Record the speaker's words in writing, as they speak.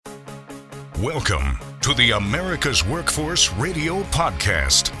Welcome to the America's Workforce Radio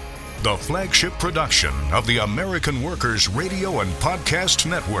Podcast, the flagship production of the American Workers Radio and Podcast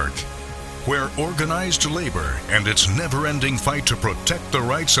Network, where organized labor and its never-ending fight to protect the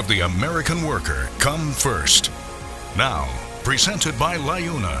rights of the American worker come first. Now, presented by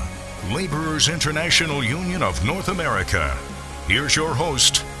LIUNA, Laborers International Union of North America. Here's your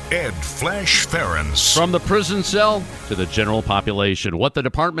host, Ed Flash Ferens. From the prison cell to the general population, what the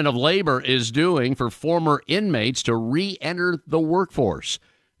Department of Labor is doing for former inmates to re-enter the workforce.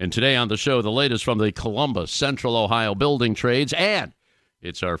 And today on the show, the latest from the Columbus, Central Ohio building trades. And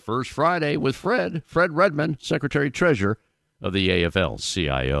it's our first Friday with Fred Redmond, Secretary-Treasurer of the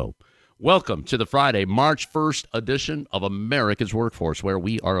AFL-CIO. Welcome to the Friday, March 1st edition of America's Workforce, where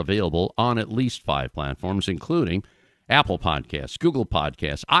we are available on at least 5 platforms, including Apple Podcasts, Google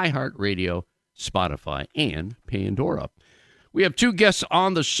Podcasts, iHeartRadio, Spotify, and Pandora. We have 2 guests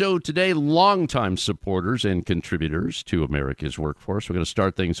on the show today, longtime supporters and contributors to America's Workforce. We're going to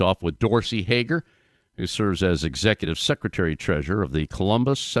start things off with Dorsey Hager, who serves as Executive Secretary-Treasurer of the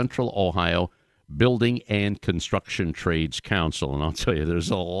Columbus, Central Ohio Building and Construction Trades Council. And I'll tell you,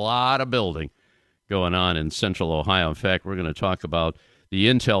 there's a lot of building going on in Central Ohio. In fact, we're going to talk about the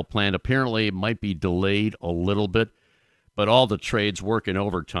Intel plant. Apparently, it might be delayed a little bit, but all the trades working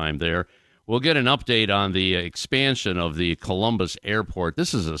overtime there. We'll get an update on the expansion of the Columbus Airport.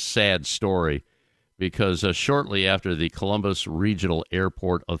 This is a sad story because shortly after the Columbus Regional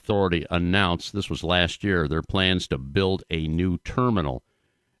Airport Authority announced, this was last year, their plans to build a new terminal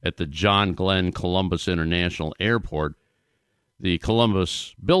at the John Glenn Columbus International Airport, the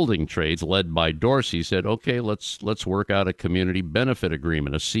Columbus building trades, led by Dorsey, said, okay, let's work out a community benefit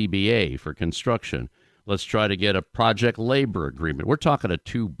agreement, a CBA for construction. Let's try to get a project labor agreement. We're talking a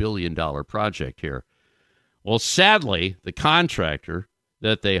 $2 billion project here. Well, sadly, the contractor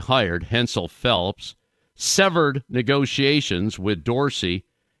that they hired, Hensel Phelps, severed negotiations with Dorsey,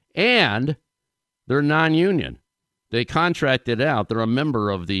 and they're non-union. They contracted out. They're a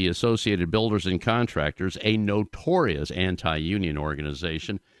member of the Associated Builders and Contractors, a notorious anti-union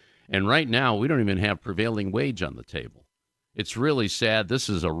organization. And right now, we don't even have prevailing wage on the table. It's really sad. This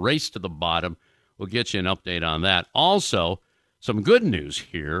is a race to the bottom. We'll get you an update on that. Also, some good news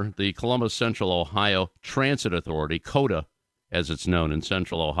here. The Columbus Central Ohio Transit Authority, COTA, as it's known in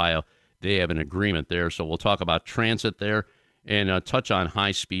Central Ohio, they have an agreement there. So we'll talk about transit there and touch on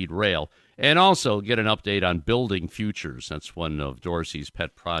high-speed rail. And also get an update on building futures. That's one of Dorsey's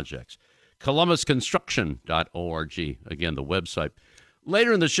pet projects. ColumbusConstruction.org, again, the website.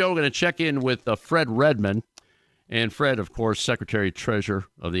 Later in the show, we're going to check in with Fred Redmond. And Fred, of course, Secretary-Treasurer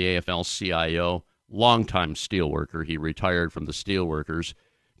of the AFL-CIO, longtime steelworker. He retired from the steelworkers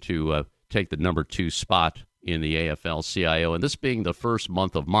to take the number 2 spot in the AFL-CIO. And this being the first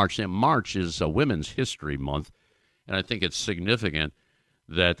month of March, and March is a Women's History Month, and I think it's significant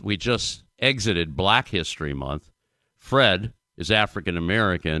that we just exited Black History Month. Fred is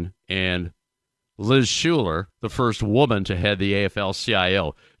African-American, and Liz Shuler, the first woman to head the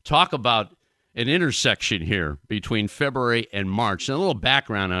AFL-CIO. Talk about an intersection here between February and March. And a little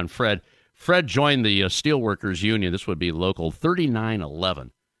background on Fred. Fred joined the Steelworkers Union. This would be Local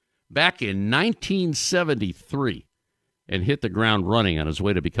 3911 back in 1973 and hit the ground running on his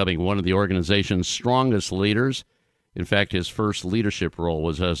way to becoming one of the organization's strongest leaders. In fact, his first leadership role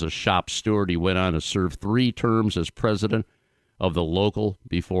was as a shop steward. He went on to serve 3 terms as president of the local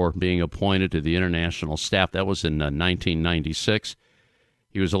before being appointed to the international staff. That was in 1996.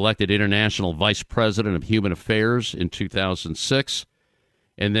 He was elected International Vice President of Human Affairs in 2006,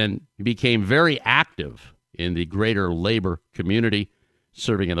 and then he became very active in the greater labor community,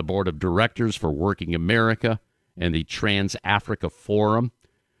 serving on the board of directors for Working America and the Trans-Africa Forum.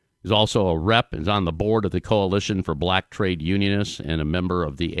 He's also a rep and is on the board of the Coalition for Black Trade Unionists and a member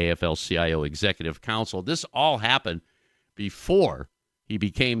of the AFL-CIO Executive Council. This all happened before he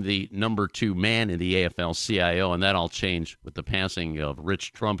became the number 2 man in the AFL-CIO, and that all changed with the passing of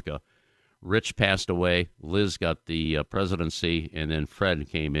Rich Trumpka. Rich passed away, Liz got the presidency, and then Fred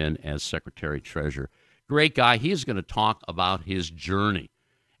came in as Secretary-Treasurer. Great guy. He's going to talk about his journey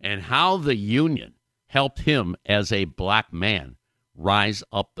and how the union helped him as a black man rise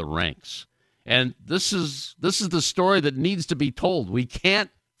up the ranks. And this is the story that needs to be told. We can't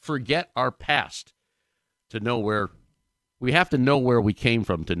forget our past to know where we have to know where we came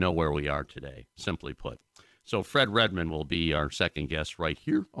from to know where we are today, simply put. So Fred Redmond will be our second guest right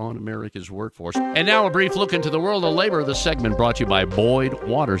here on America's Workforce. And now a brief look into the world of labor. The segment brought to you by Boyd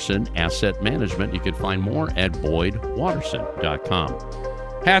Watterson Asset Management. You can find more at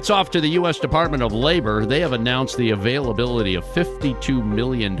boydwatterson.com. Hats off to the U.S. Department of Labor. They have announced the availability of $52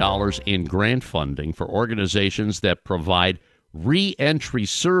 million in grant funding for organizations that provide re-entry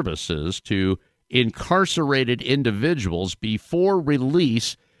services to incarcerated individuals before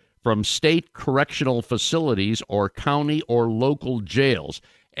release from state correctional facilities or county or local jails.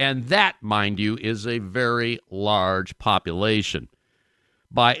 And that, mind you, is a very large population.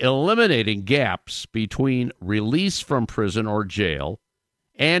 By eliminating gaps between release from prison or jail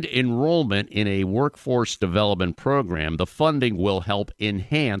and enrollment in a workforce development program, the funding will help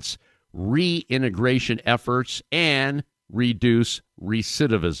enhance reintegration efforts and reduce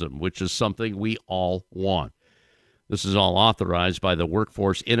recidivism, which is something we all want. This is all authorized by the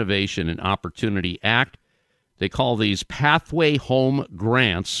Workforce Innovation and Opportunity Act. They call these Pathway Home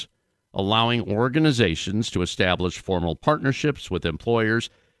Grants, allowing organizations to establish formal partnerships with employers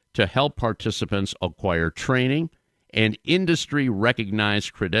to help participants acquire training and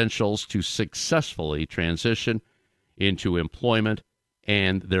industry-recognized credentials to successfully transition into employment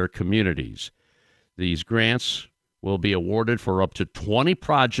and their communities. These grants will be awarded for up to 20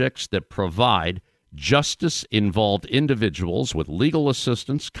 projects that provide justice-involved individuals with legal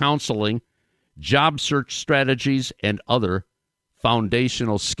assistance, counseling, job search strategies, and other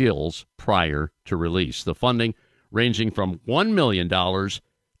foundational skills prior to release. The funding ranging from $1 million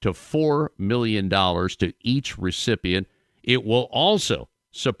to $4 million to each recipient. It will also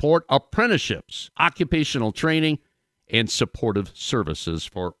support apprenticeships, occupational training, and supportive services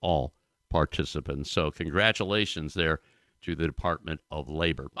for all participants. So congratulations there to the Department of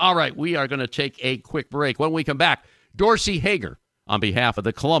Labor. All right, we are going to take a quick break. When we come back, Dorsey Hager on behalf of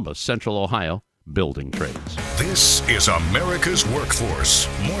the Columbus, Central Ohio Building Trades. This is America's Workforce.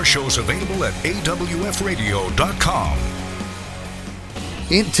 More shows available at awfradio.com.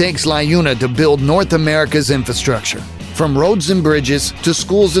 It takes LiUNA to build North America's infrastructure. From roads and bridges to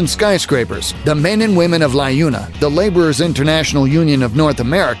schools and skyscrapers, the men and women of LiUNA, the Laborers International Union of North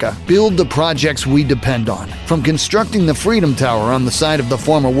America, build the projects we depend on. From constructing the Freedom Tower on the site of the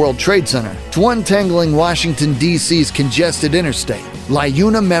former World Trade Center to untangling Washington, D.C.'s congested interstate,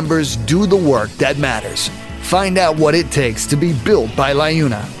 LiUNA members do the work that matters. Find out what it takes to be built by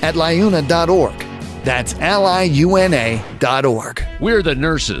LiUNA at liuna.org. That's liuna.org. We're the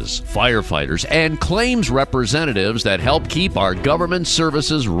nurses, firefighters, and claims representatives that help keep our government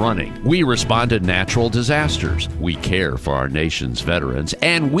services running. We respond to natural disasters. We care for our nation's veterans,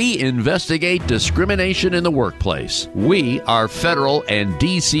 and we investigate discrimination in the workplace. We are federal and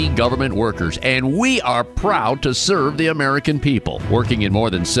D.C. government workers, and we are proud to serve the American people. Working in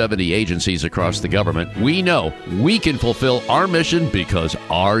more than 70 agencies across the government, we know we can fulfill our mission because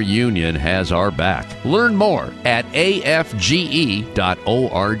our union has our back. Learn more at afge.org.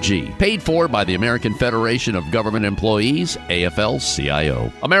 Paid for by the American Federation of Government Employees, AFL-CIO.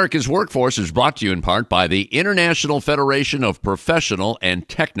 America's Workforce is brought to you in part by the International Federation of Professional and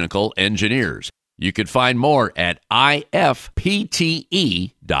Technical Engineers. You can find more at ifpte.org.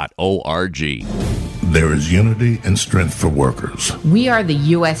 There is unity and strength for workers. We are the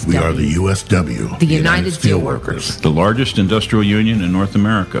USW. We are the USW. The United Steelworkers. The largest industrial union in North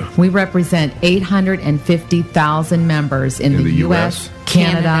America. We represent 850,000 members in the U.S.,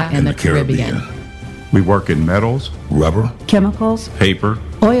 Canada, and the Caribbean. We work in metals, rubber, chemicals, paper,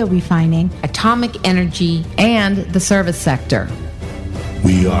 oil refining, atomic energy, and the service sector.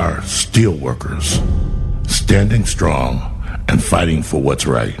 We are steelworkers, standing strong and fighting for what's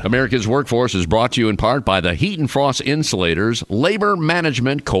right. America's Workforce is brought to you in part by the Heat and Frost Insulators Labor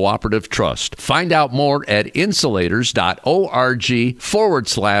Management Cooperative Trust. Find out more at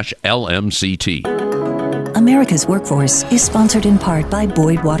insulators.org/LMCT. America's Workforce is sponsored in part by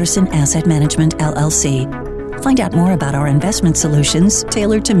Boyd Watterson Asset Management, LLC. Find out more about our investment solutions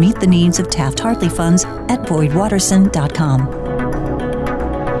tailored to meet the needs of Taft-Hartley funds at boydwatterson.com.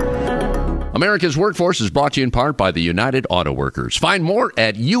 America's Workforce is brought to you in part by the United Auto Workers. Find more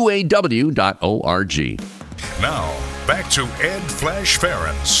at uaw.org. Now, back to Ed Flash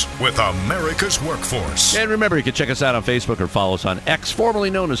Ferentz with America's Workforce. And remember, you can check us out on Facebook or follow us on X, formerly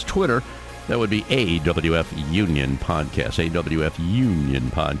known as Twitter. That would be AWF Union Podcast. AWF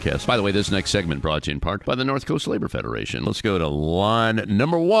Union Podcast. By the way, this next segment brought to you in part by the North Coast Labor Federation. Let's go to line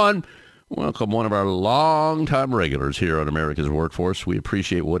number one. Welcome one of our longtime regulars here on America's Workforce. We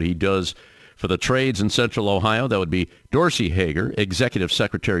appreciate what he does for the trades in Central Ohio. That would be Dorsey Hager, Executive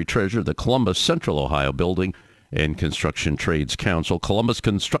Secretary Treasurer of the Columbus Central Ohio Building and Construction Trades Council,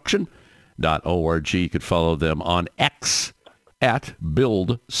 columbusconstruction.org. You could follow them on X at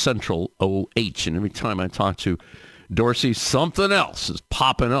BuildCentralOH. And every time I talk to Dorsey, something else is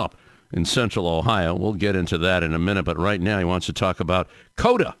popping up in Central Ohio. We'll get into that in a minute, but right now he wants to talk about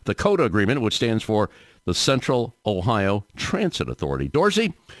COTA, the COTA agreement, which stands for the Central Ohio Transit Authority.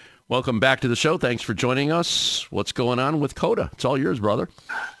 Dorsey, welcome back to the show. Thanks for joining us. What's going on with COTA? It's all yours, brother.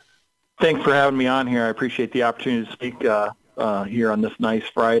 Thanks for having me on here. I appreciate the opportunity to speak here on this nice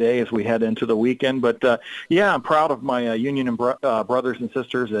Friday as we head into the weekend. But, I'm proud of my union and brothers and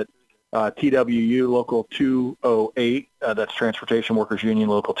sisters at TWU Local 208. That's Transportation Workers Union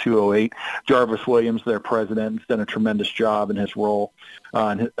Local 208. Jarvis Williams, their president, has done a tremendous job in his role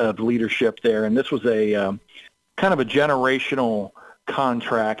of leadership there. And this was a kind of a generational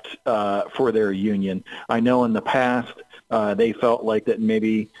contract for their union. I know in the past they felt like that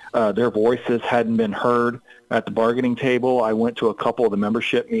maybe their voices hadn't been heard at the bargaining table. I went to a couple of the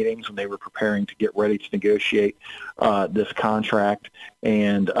membership meetings when they were preparing to get ready to negotiate this contract,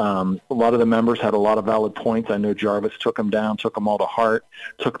 and a lot of the members had a lot of valid points. I know Jarvis took them down, took them all to heart,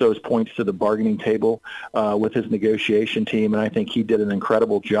 took those points to the bargaining table with his negotiation team, and I think he did an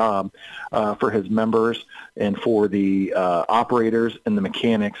incredible job for his members and for the operators and the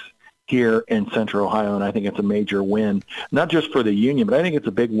mechanics here in Central Ohio, and I think it's a major win, not just for the union, but I think it's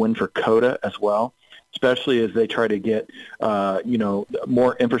a big win for COTA as well, especially as they try to get,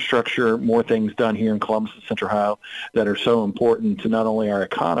 more infrastructure, more things done here in Columbus and Central Ohio that are so important to not only our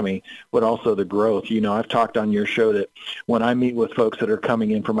economy, but also the growth. I've talked on your show that when I meet with folks that are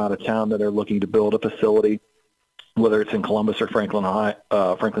coming in from out of town that are looking to build a facility, whether it's in Columbus or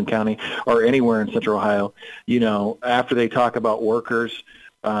Franklin County or anywhere in Central Ohio, after they talk about workers,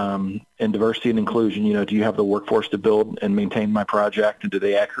 and diversity and inclusion, do you have the workforce to build and maintain my project, and do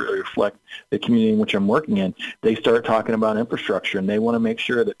they accurately reflect the community in which I'm working in? They start talking about infrastructure, and they want to make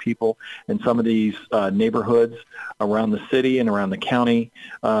sure that people in some of these neighborhoods around the city and around the county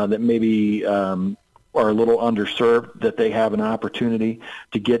that maybe are a little underserved, that they have an opportunity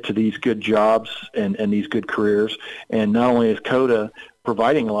to get to these good jobs and these good careers. And not only is COTA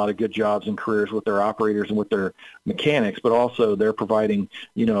providing a lot of good jobs and careers with their operators and with their mechanics, but also they're providing,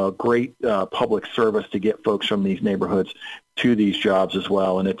 a great public service to get folks from these neighborhoods to these jobs as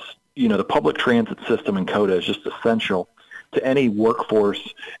well. And it's, the public transit system in COTA is just essential to any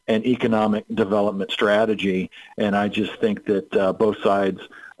workforce and economic development strategy. And I just think that both sides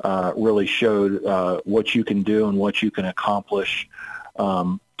really showed what you can do and what you can accomplish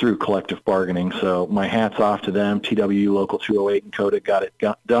through collective bargaining. So my hat's off to them. TWU Local 208 and COTA got it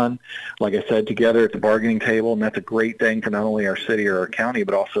done, like I said, together at the bargaining table, and that's a great thing for not only our city or our county,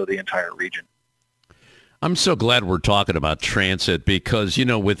 but also the entire region. I'm so glad we're talking about transit because,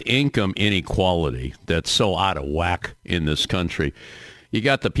 with income inequality that's so out of whack in this country, you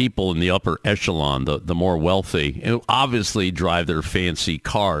got the people in the upper echelon, the more wealthy, who obviously drive their fancy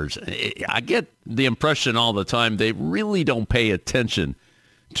cars. I get the impression all the time they really don't pay attention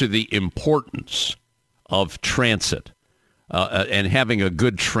to the importance of transit and having a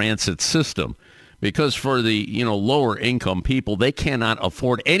good transit system. Because for the lower income people, they cannot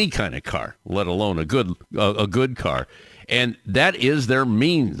afford any kind of car, let alone a good car. And that is their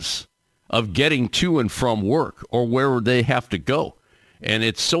means of getting to and from work or where they have to go. And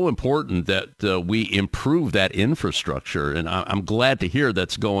it's so important that we improve that infrastructure. And I'm glad to hear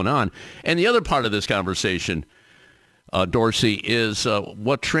that's going on. And the other part of this conversation, Dorsey, is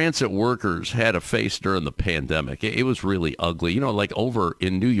what transit workers had to face during the pandemic. It was really ugly. Like over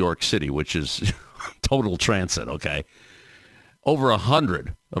in New York City, which is total transit, okay? Over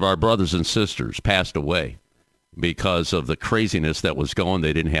 100 of our brothers and sisters passed away because of the craziness that was going.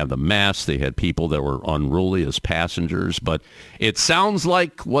 They didn't have the masks. They had people that were unruly as passengers. But it sounds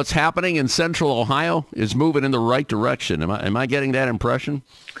like what's happening in Central Ohio is moving in the right direction. Am I getting that impression?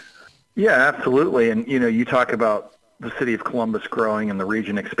 Yeah, absolutely. And, you talk about the city of Columbus growing and the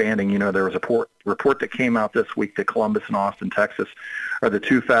region expanding. There was a report that came out this week that Columbus and Austin, Texas, are the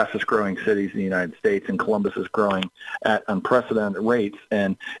two fastest growing cities in the United States, and Columbus is growing at unprecedented rates.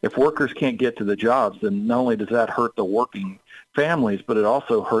 And if workers can't get to the jobs, then not only does that hurt the working families, but it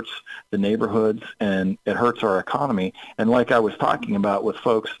also hurts the neighborhoods and it hurts our economy. And like I was talking about with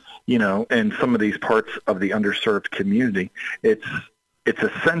folks, in some of these parts of the underserved community, it's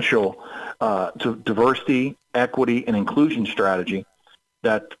essential to diversity, equity, and inclusion strategy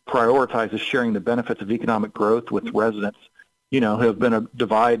that prioritizes sharing the benefits of economic growth with residents, who have been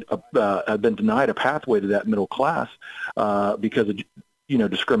denied a pathway to that middle class because of,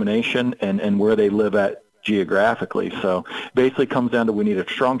 discrimination and where they live at geographically. So basically comes down to we need a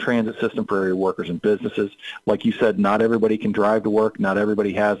strong transit system for area workers and businesses. Like you said, not everybody can drive to work. Not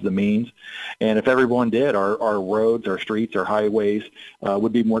everybody has the means. And if everyone did, our roads, our streets, our highways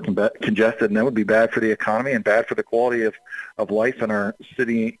would be more congested, and that would be bad for the economy and bad for the quality of life in our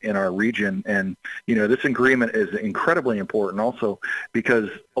city, in our region. And, this agreement is incredibly important also because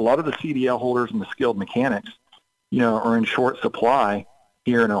a lot of the CDL holders and the skilled mechanics, are in short supply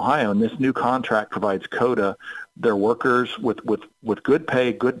here in Ohio, and this new contract provides COTA their workers with good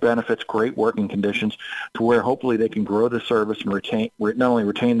pay, good benefits, great working conditions, to where hopefully they can grow the service and not only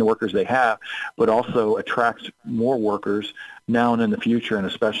retain the workers they have, but also attract more workers now and in the future, and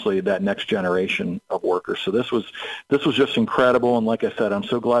especially that next generation of workers. So this was just incredible, and like I said, I'm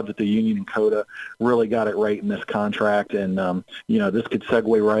so glad that the union and COTA really got it right in this contract, and this could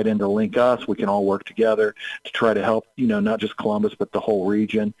segue right into Link Us. We can all work together to try to help, not just Columbus, but the whole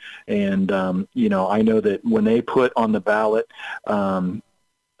region. And I know that when they put on the ballot an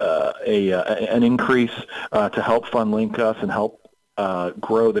increase to help fund Link Us and help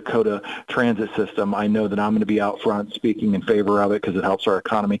grow the COTA transit system, I know that I'm going to be out front speaking in favor of it because it helps our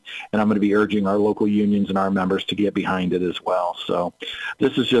economy, and I'm going to be urging our local unions and our members to get behind it as well. So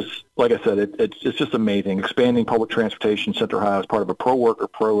this is just, like I said, it's just amazing. Expanding public transportation in Central Ohio is part of a pro-worker,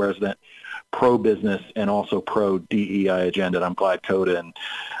 pro-resident, pro-business, and also pro-DEI agenda, and I'm glad COTA and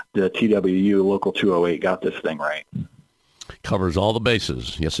the TWU Local 208 got this thing right. Covers all the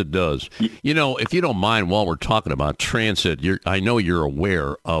bases. Yes, it does. If you don't mind, while we're talking about transit, I know you're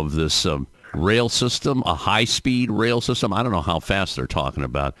aware of this rail system, a high-speed rail system. I don't know how fast they're talking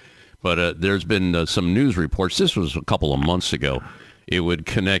about, but there's been some news reports. This was a couple of months ago. It would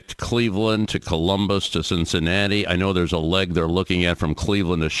connect Cleveland to Columbus to Cincinnati. I know there's a leg they're looking at from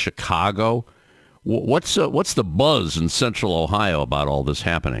Cleveland to Chicago. What's the buzz in Central Ohio about all this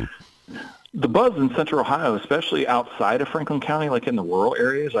happening? The buzz in Central Ohio, especially outside of Franklin County, like in the rural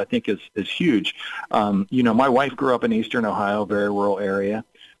areas, I think is huge. My wife grew up in Eastern Ohio, very rural area.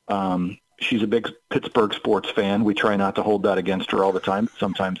 She's a big Pittsburgh sports fan. We try not to hold that against her all the time.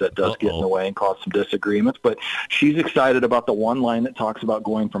 Sometimes that does get in the way and cause some disagreements. But she's excited about the one line that talks about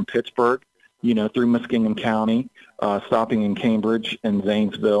going from Pittsburgh, through Muskingum County, stopping in Cambridge and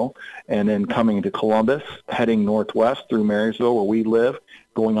Zanesville, and then coming to Columbus, heading northwest through Marysville, where we live,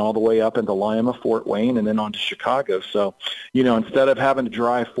 going all the way up into Lima, Fort Wayne, and then on to Chicago. So, instead of having to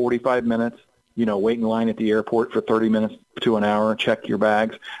drive 45 minutes, wait in line at the airport for 30 minutes to an hour, check your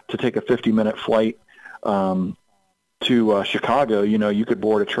bags, to take a 50-minute flight to Chicago, you could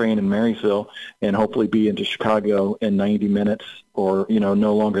board a train in Marysville and hopefully be into Chicago in 90 minutes or, no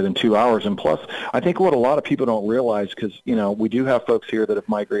longer than 2 hours. And plus, I think what a lot of people don't realize, because, we do have folks here that have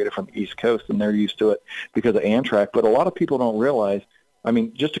migrated from the East Coast and they're used to it because of Amtrak, but a lot of people don't realize,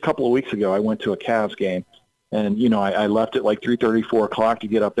 just a couple of weeks ago, I went to a Cavs game, and, I left at like 3:30, 4 o'clock to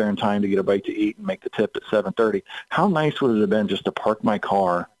get up there in time to get a bite to eat and make the tip at 7:30. How nice would it have been just to park my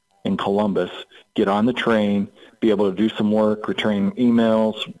car in Columbus, get on the train, be able to do some work, return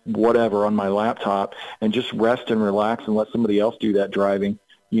emails, whatever on my laptop, and just rest and relax and let somebody else do that driving,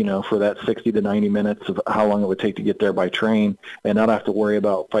 for that 60 to 90 minutes of how long it would take to get there by train, and not have to worry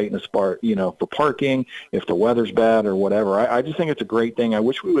about fighting a spot, for parking, if the weather's bad or whatever. I just think it's a great thing. I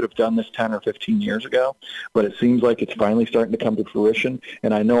wish we would have done this 10 or 15 years ago, but it seems like it's finally starting to come to fruition,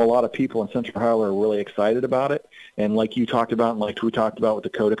 and I know a lot of people in Central Ohio are really excited about it. And like you talked about, and like we talked about with the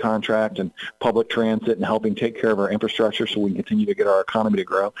COTA contract and public transit and helping take care of our infrastructure so we can continue to get our economy to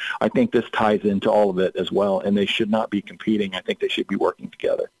grow, I think this ties into all of it as well, and they should not be competing. I think they should be working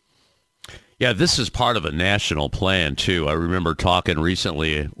together. Yeah, this is part of a national plan, too. I remember talking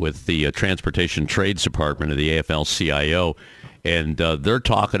recently with the Transportation Trades Department of the AFL-CIO, and they're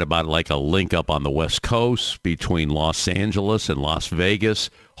talking about like a link up on the West Coast between Los Angeles and Las Vegas.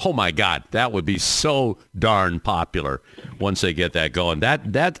 Oh, my God, that would be so darn popular once they get that going.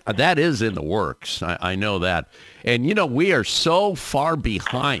 That is in the works. I know that. And, we are so far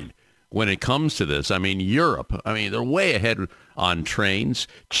behind when it comes to this. Europe, they're way ahead on trains.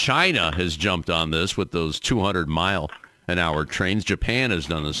 China has jumped on this with those 200-mile-an-hour trains. Japan has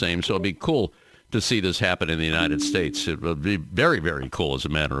done the same. So it'd be cool to see this happen in the United States. It would be very, very cool, as a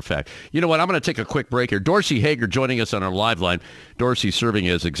matter of fact. You know what? I'm going to take a quick break here. Dorsey Hager joining us on our live line. Dorsey serving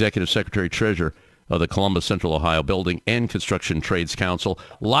as Executive Secretary-Treasurer of the Columbus Central Ohio Building and Construction Trades Council.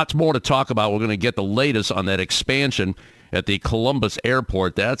 Lots more to talk about. We're going to get the latest on that expansion at the Columbus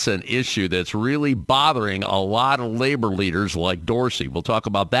airport. That's an issue that's really bothering a lot of labor leaders like Dorsey. We'll talk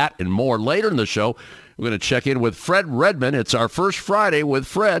about that and more later in the show. We're going to check in with Fred Redmond. It's our first Friday with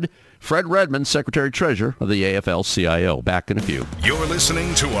Fred Fred Redmond, Secretary-Treasurer of the AFL-CIO. Back in a few. You're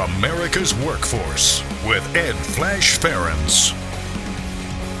listening to America's Workforce with Ed Flash Ferens.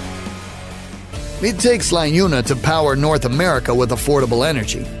 It takes LIUNA to power North America with affordable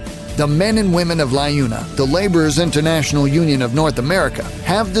energy. The men and women of LIUNA, the Laborers International Union of North America,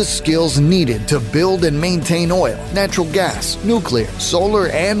 have the skills needed to build and maintain oil, natural gas, nuclear, solar,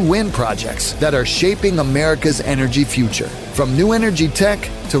 and wind projects that are shaping America's energy future. From new energy tech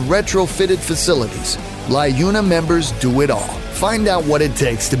to retrofitted facilities, LIUNA members do it all. Find out what it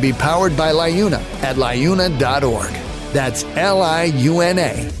takes to be powered by LIUNA at liuna.org. That's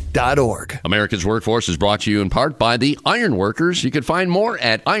LIUNA.org. America's Workforce is brought to you in part by the Ironworkers. You can find more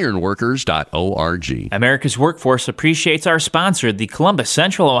at ironworkers.org. America's Workforce appreciates our sponsor, the Columbus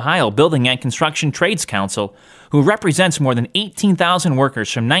Central Ohio Building and Construction Trades Council, who represents more than 18,000 workers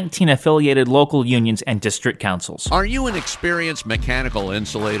from 19 affiliated local unions and district councils. Are you an experienced mechanical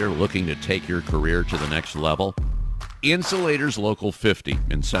insulator looking to take your career to the next level? Insulators Local 50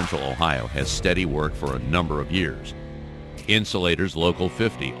 in Central Ohio has steady work for a number of years. Insulators Local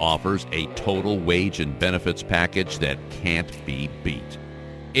 50 offers a total wage and benefits package that can't be beat.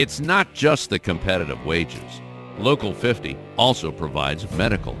 It's not just the competitive wages. Local 50 also provides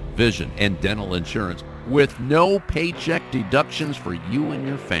medical, vision, and dental insurance with no paycheck deductions for you and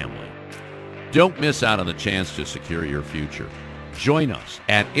your family. Don't miss out on the chance to secure your future. Join us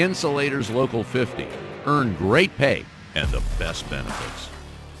at Insulators Local 50. Earn great pay and the best benefits.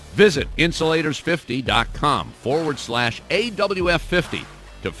 Visit insulators50.com/AWF50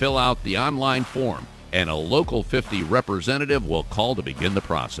 to fill out the online form, and a Local 50 representative will call to begin the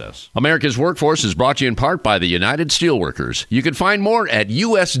process. America's Workforce is brought to you in part by the United Steelworkers. You can find more at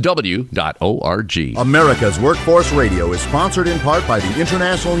usw.org. America's Workforce Radio is sponsored in part by the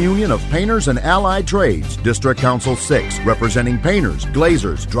International Union of Painters and Allied Trades, District Council 6, representing painters,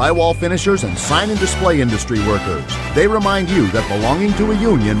 glazers, drywall finishers, and sign and display industry workers. They remind you that belonging to a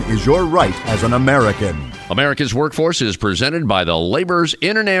union is your right as an American. America's Workforce is presented by the Laborers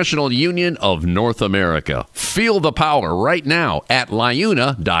International Union of North America. Feel the power right now at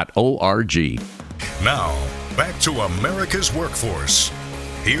liuna.org. Now, back to America's Workforce.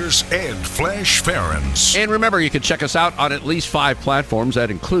 Here's Ed Flash Ferens. And remember, you can check us out on at least 5 platforms.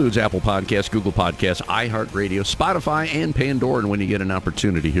 That includes Apple Podcasts, Google Podcasts, iHeartRadio, Spotify, and Pandora. And when you get an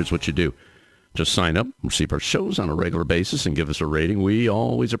opportunity, here's what you do. Just sign up, receive our shows on a regular basis, and give us a rating. We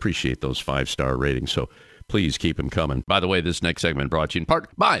always appreciate those 5-star ratings, so please keep them coming. By the way, this next segment brought to you in part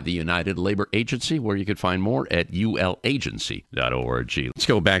by the United Labor Agency, where you can find more at ulagency.org. Let's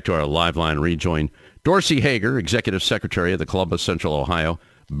go back to our live line and rejoin Dorsey Hager, Executive Secretary of the Columbus Central Ohio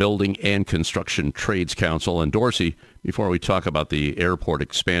Building and Construction Trades Council. And Dorsey, before we talk about the airport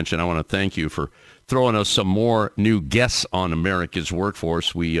expansion, I want to thank you for throwing us some more new guests on America's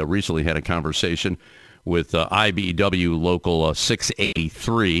Workforce. We recently had a conversation with IBEW Local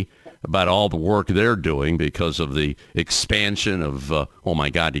 683 about all the work they're doing because of the expansion of, oh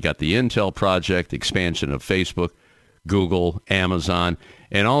my God, you got the Intel project, the expansion of Facebook, Google, Amazon,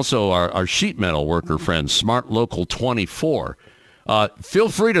 and also our sheet metal worker friends, Smart Local 24. Feel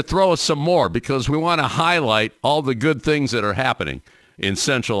free to throw us some more because we want to highlight all the good things that are happening in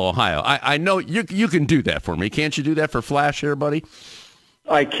Central Ohio. I know you can do that for me. Can't you do that for Flash here, buddy?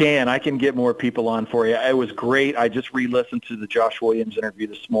 I can get more people on for you. It was great. I just re-listened to the Josh Williams interview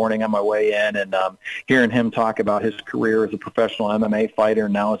this morning on my way in, and hearing him talk about his career as a professional MMA fighter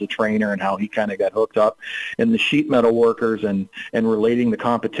and now as a trainer and how he kind of got hooked up in the sheet metal workers and relating the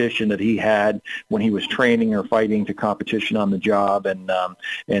competition that he had when he was training or fighting to competition on the job and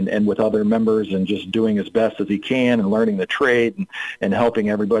with other members and just doing his best as he can and learning the trade and helping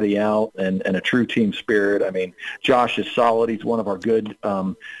everybody out and a true team spirit. I mean, Josh is solid. He's one of our good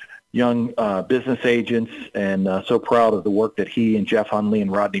young business agents, and so proud of the work that he and Jeff Hunley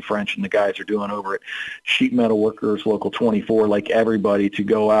and Rodney French and the guys are doing over at Sheet Metal Workers Local 24, like everybody, to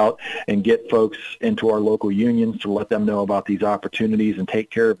go out and get folks into our local unions to let them know about these opportunities and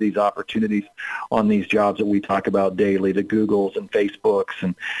take care of these opportunities on these jobs that we talk about daily, the Googles and Facebooks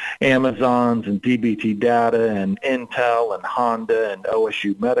and Amazons and DBT Data and Intel and Honda and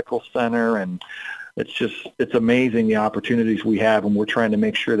OSU Medical Center, and it's amazing the opportunities we have, and we're trying to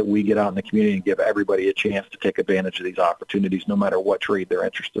make sure that we get out in the community and give everybody a chance to take advantage of these opportunities, no matter what trade they're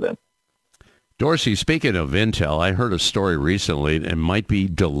interested in. Dorsey, speaking of Intel, I heard a story recently and might be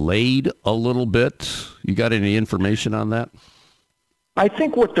delayed a little bit. You got any information on that? I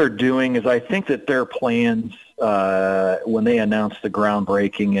think what they're doing is I think that their plans, when they announced the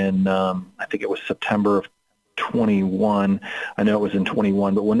groundbreaking in, I think it was September of 21. I know it was in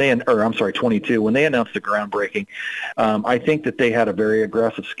 21, but 22, when they announced the groundbreaking, I think that they had a very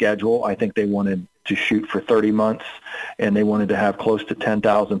aggressive schedule. I think they wanted to shoot for 30 months, and they wanted to have close to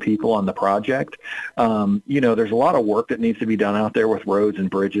 10,000 people on the project. There's a lot of work that needs to be done out there with roads and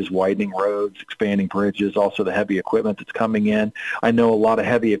bridges, widening roads, expanding bridges, also the heavy equipment that's coming in. I know a lot of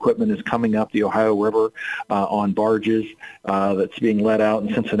heavy equipment is coming up the Ohio River on barges that's being let out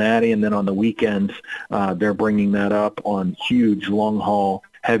in Cincinnati, and then on the weekends they're bringing that up on huge long-haul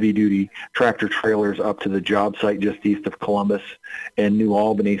heavy-duty tractor trailers up to the job site just east of Columbus and New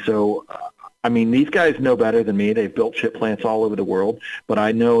Albany. So these guys know better than me. They've built chip plants all over the world, but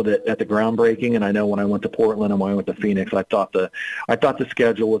I know that at the groundbreaking, and I know when I went to Portland and when I went to Phoenix, I thought the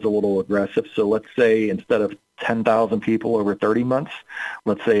schedule was a little aggressive. So let's say instead of 10,000 people over 30 months,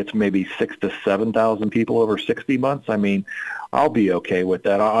 let's say it's maybe 6,000 to 7,000 people over 60 months. I'll be okay with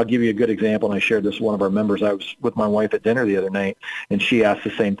that. I'll give you a good example, and I shared this with one of our members. I was with my wife at dinner the other night, and she asked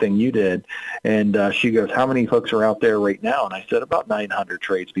the same thing you did. And she goes, how many folks are out there right now? And I said, about 900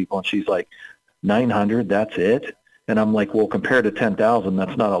 tradespeople. And she's like, 900, that's it? And I'm like, well, compared to 10,000,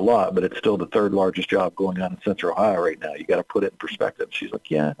 that's not a lot, but it's still the third largest job going on in Central Ohio right now. You got to put it in perspective. She's like,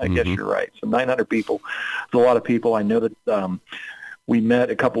 yeah, I guess you're right. So 900 people, it's a lot of people. I know that we met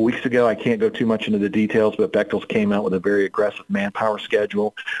a couple weeks ago. I can't go too much into the details, but Bechtel's came out with a very aggressive manpower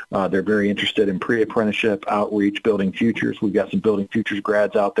schedule. They're very interested in pre-apprenticeship, outreach, building futures. We've got some building futures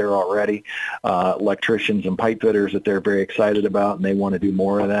grads out there already, electricians and pipe fitters that they're very excited about, and they want to do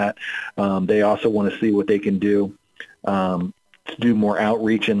more of that. They also want to see what they can do to do more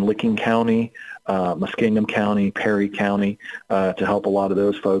outreach in Licking County, Muskingum County, Perry County, to help a lot of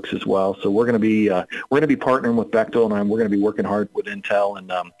those folks as well. So we're going to be partnering with Bechtel, and we're going to be working hard with Intel.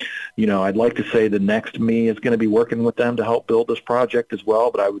 And I'd like to say the next me is going to be working with them to help build this project as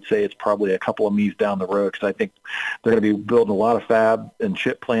well. But I would say it's probably a couple of me's down the road, because I think they're going to be building a lot of fab and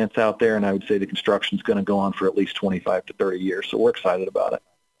chip plants out there. And I would say the construction is going to go on for at least 25 to 30 years. So we're excited about it.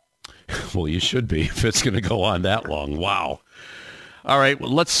 Well, you should be if it's going to go on that long. Wow. All right, well,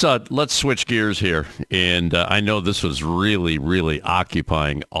 let's switch gears here. And I know this was really, really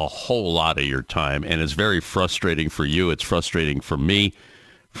occupying a whole lot of your time, and it's very frustrating for you. It's frustrating for me,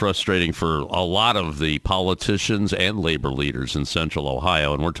 frustrating for a lot of the politicians and labor leaders in Central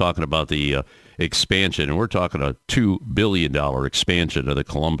Ohio. And we're talking about the expansion, and we're talking a $2 billion expansion of the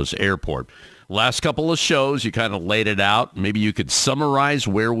Columbus Airport. Last couple of shows, you kind of laid it out. Maybe you could summarize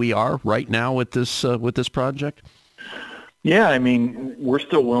where we are right now with this project. Yeah, we're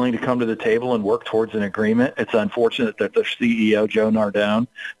still willing to come to the table and work towards an agreement. It's unfortunate that the CEO, Joe Nardone,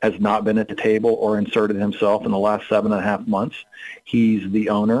 has not been at the table or inserted himself in the last 7.5 months. He's the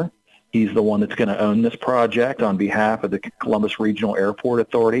owner. He's the one that's going to own this project on behalf of the Columbus Regional Airport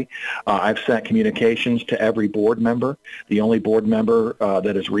Authority. I've sent communications to every board member. The only board member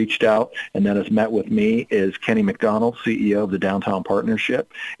that has reached out and that has met with me is Kenny McDonald, CEO of the Downtown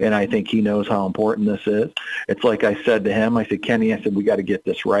Partnership, and I think he knows how important this is. It's like I said to him, I said, Kenny, we got to get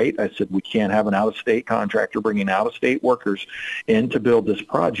this right. I said, we can't have an out-of-state contractor bringing out-of-state workers in to build this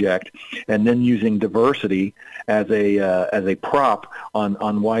project and then using diversity as a prop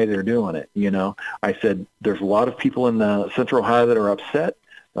on why they're doing it. I said, there's a lot of people in Central Ohio that are upset.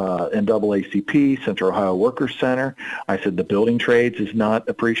 NAACP, Central Ohio Workers Center. I said the building trades is not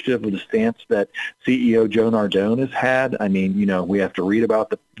appreciative of the stance that CEO Joe Nardone has had. We have to read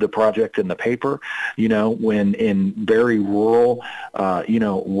about the project in the paper, when in very rural,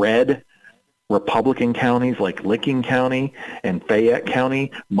 red Republican counties like Licking County and Fayette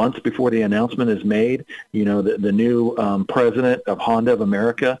County, months before the announcement is made, the new president of Honda of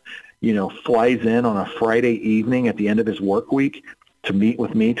America, flies in on a Friday evening at the end of his work week to meet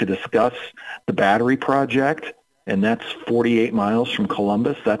with me to discuss the battery project, and that's 48 miles from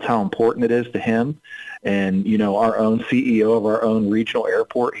Columbus. That's how important it is to him. And, our own CEO of our own regional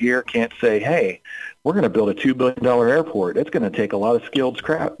airport here can't say, hey, we're going to build a $2 billion airport. It's going to take a lot of skilled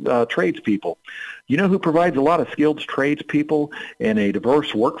tradespeople. You know who provides a lot of skilled tradespeople and a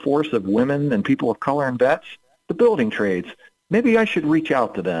diverse workforce of women and people of color and vets? The building trades. Maybe I should reach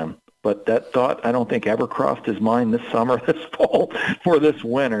out to them. But that thought, I don't think, ever crossed his mind this summer, this fall, or this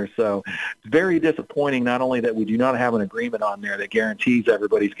winter. So it's very disappointing, not only that we do not have an agreement on there that guarantees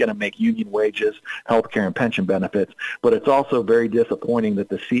everybody's going to make union wages, health care, and pension benefits, but it's also very disappointing that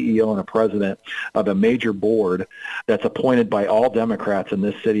the CEO and the president of a major board that's appointed by all Democrats in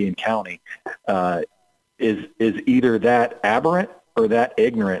this city and county is either that aberrant or that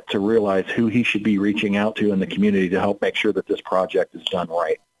ignorant to realize who he should be reaching out to in the community to help make sure that this project is done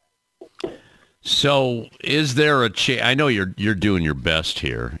right. So is there a I know you're doing your best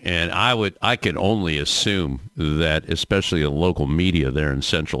here, and I can only assume that especially the local media there in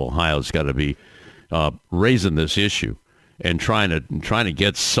Central Ohio has got to be raising this issue and trying to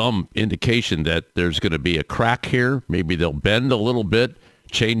get some indication that there's going to be a crack here. Maybe they'll bend a little bit,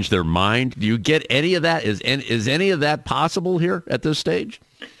 change their mind. Do you get any of that? Is any of that possible here at this stage?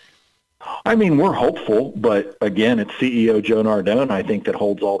 I mean, we're hopeful, but again, it's CEO Joe Nardone, I think, that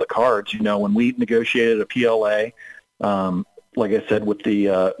holds all the cards. When we negotiated a PLA, like I said, with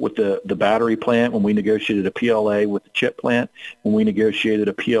the battery plant, when we negotiated a PLA with the chip plant, when we negotiated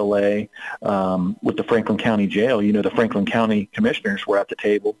a PLA with the Franklin County Jail, the Franklin County commissioners were at the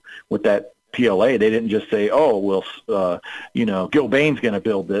table with that PLA. They didn't just say, oh, well, Gil Bain's going to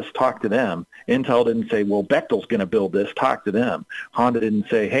build this, talk to them. Intel didn't say, well, Bechtel's going to build this, talk to them. Honda didn't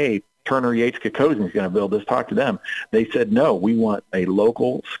say, hey, Turner Yates Kokosin is going to build this, talk to them. They said, no, we want a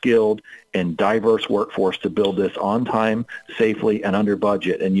local, skilled, and diverse workforce to build this on time, safely, and under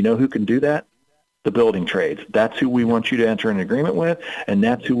budget. And you know who can do that? The building trades. That's who we want you to enter an agreement with, and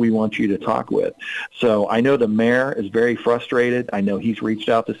that's who we want you to talk with. So I know the mayor is very frustrated. I know he's reached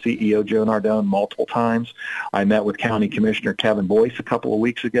out to CEO Joe Nardone multiple times. I met with County Commissioner Kevin Boyce a couple of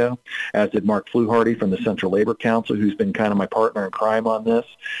weeks ago, as did Mark Fluharty from the Central Labor Council, who's been kind of my partner in crime on this.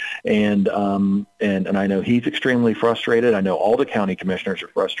 And I know he's extremely frustrated. I know all the county commissioners are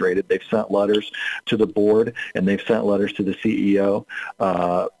frustrated. They've sent letters to the board, and they've sent letters to the CEO.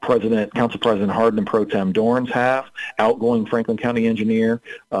 Council President Hardin and Pro Tem Dorns have. Outgoing Franklin County engineer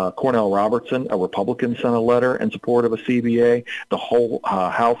Cornell Robertson, a Republican, sent a letter in support of a CBA. The whole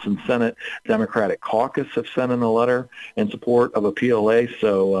House and Senate Democratic caucus have sent in a letter in support of a PLA.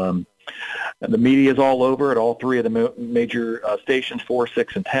 So the media is all over it, all three of the major stations, 4,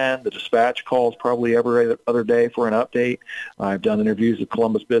 6, and 10. The Dispatch calls probably every other day for an update. I've done interviews with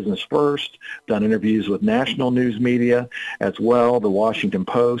Columbus Business First, done interviews with national news media as well, the Washington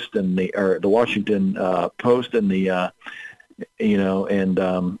Post and the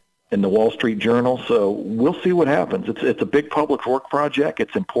and the Wall Street Journal. So we'll see what happens. It's a big public work project.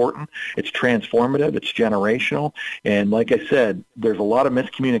 It's important. It's transformative. It's generational. And like I said, there's a lot of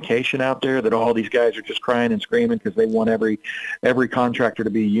miscommunication out there that all these guys are just crying and screaming because they want every contractor to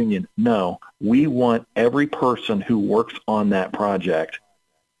be a union. No, we want every person who works on that project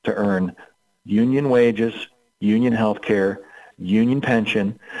to earn union wages, union health care, union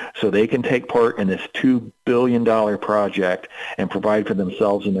pension, so they can take part in this $2 billion project and provide for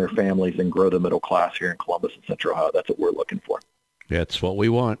themselves and their families and grow the middle class here in Columbus and Central Ohio. That's what we're looking for. That's what we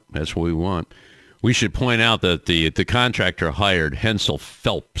want. That's what we want. We should point out that the contractor hired, Hensel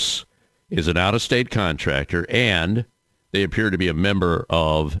Phelps, is an out-of-state contractor, and they appear to be a member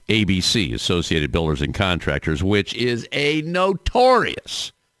of ABC, Associated Builders and Contractors, which is a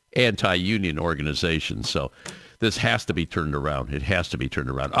notorious anti-union organization. So this has to be turned around. It has to be turned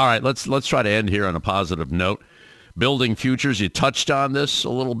around. All right, let's try to end here on a positive note. Building futures, you touched on this a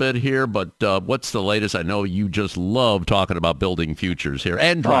little bit here, but what's the latest? I know you just love talking about building futures here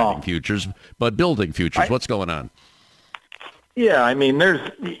and driving futures, but building futures, what's going on? Yeah, I mean,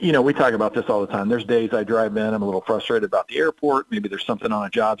 we talk about this all the time. There's days I drive in, I'm a little frustrated about the airport. Maybe there's something on a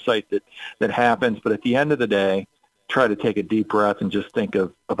job site that happens, but at the end of the day, try to take a deep breath and just think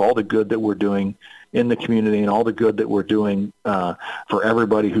of all the good that we're doing in the community and all the good that we're doing for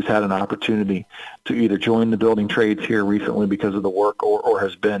everybody who's had an opportunity to either join the building trades here recently because of the work or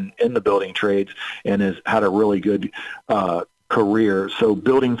has been in the building trades and has had a really good career. So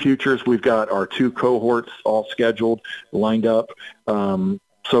building futures, we've got our 2 cohorts all scheduled, lined up.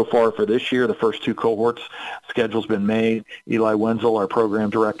 So far for this year, the first 2 cohorts, schedule's been made. Eli Wenzel, our program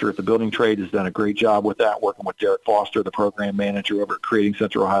director at the Building Trade, has done a great job with that, working with Derek Foster, the program manager over at Creating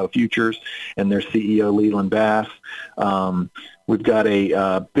Central Ohio Futures, and their CEO, Leland Bass. We've got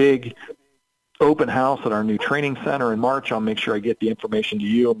a big open house at our new training center in March. I'll make sure I get the information to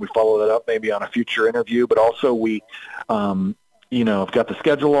you, and we follow that up maybe on a future interview. But also I've got the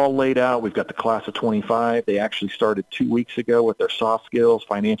schedule all laid out. We've got the class of 25. They actually started 2 weeks ago with their soft skills,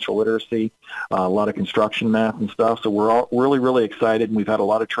 financial literacy, a lot of construction math and stuff. So we're all really, really excited. And we've had a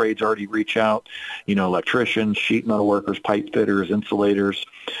lot of trades already reach out, electricians, sheet metal workers, pipe fitters, insulators,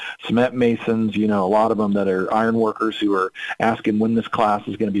 cement masons, a lot of them that are iron workers who are asking when this class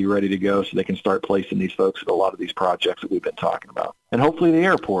is going to be ready to go so they can start placing these folks at a lot of these projects that we've been talking about. And hopefully the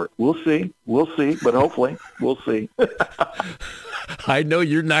airport. We'll see, but hopefully we'll see. I know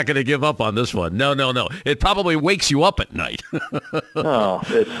you're not going to give up on this one. No. It probably wakes you up at night. No,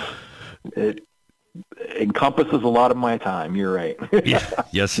 it encompasses a lot of my time. You're right. Yeah,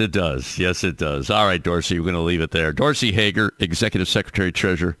 yes, it does. All right, Dorsey, we're going to leave it there. Dorsey Hager, Executive Secretary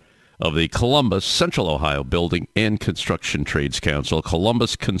Treasurer of the Columbus, Central Ohio Building and Construction Trades Council,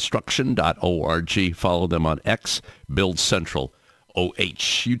 columbusconstruction.org. Follow them on X, Build Central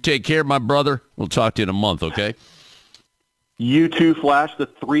OH. You take care, my brother. We'll talk to you in a month, okay? You too, Flash. The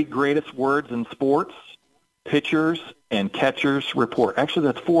 3 greatest words in sports: pitchers and catchers report. Actually,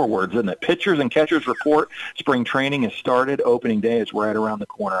 that's 4 words, isn't it? Pitchers and catchers report. Spring training has started. Opening day is right around the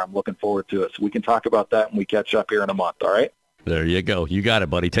corner. I'm looking forward to it. So we can talk about that when we catch up here in a month, all right? There you go. You got it,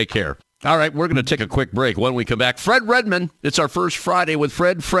 buddy. Take care. All right, we're going to take a quick break. When we come back, Fred Redmond. It's our first Friday with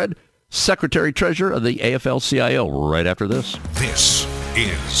Fred. Fred, Secretary-Treasurer of the AFL-CIO, right after this. This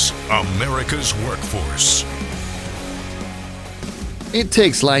is America's Workforce. It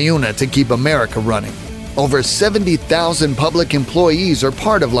takes LIUNA to keep America running. Over 70,000 public employees are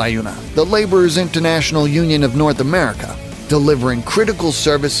part of LIUNA, the Laborers International Union of North America, delivering critical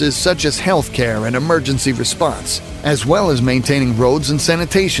services such as healthcare and emergency response, as well as maintaining roads and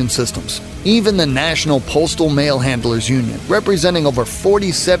sanitation systems. Even the National Postal Mail Handlers Union, representing over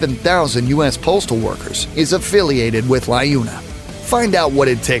 47,000 U.S. postal workers, is affiliated with LIUNA. Find out what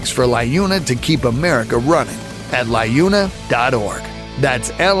it takes for LIUNA to keep America running at liuna.org.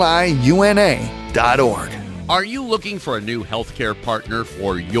 That's liuna.org. Are you looking for a new healthcare partner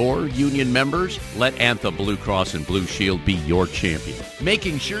for your union members? Let Anthem Blue Cross and Blue Shield be your champion,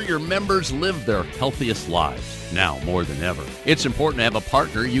 making sure your members live their healthiest lives. Now more than ever, it's important to have a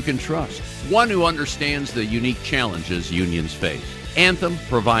partner you can trust, one who understands the unique challenges unions face. Anthem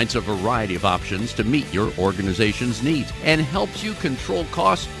provides a variety of options to meet your organization's needs and helps you control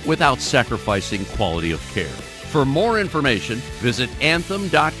costs without sacrificing quality of care. For more information, visit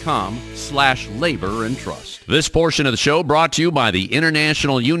anthem.com/labor and trust. This portion of the show brought to you by the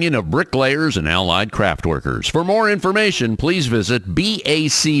International Union of Bricklayers and Allied Craft Workers. For more information, please visit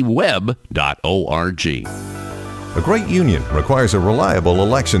bacweb.org. A great union requires a reliable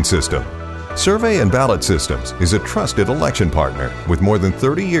election system. Survey and Ballot Systems is a trusted election partner with more than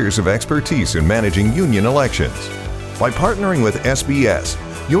 30 years of expertise in managing union elections. By partnering with SBS,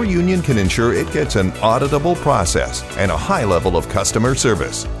 your union can ensure it gets an auditable process and a high level of customer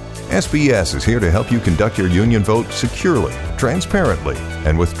service. SBS is here to help you conduct your union vote securely, transparently,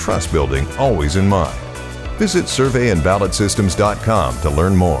 and with trust building always in mind. Visit surveyandballotsystems.com to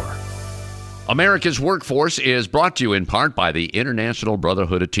learn more. America's Workforce is brought to you in part by the International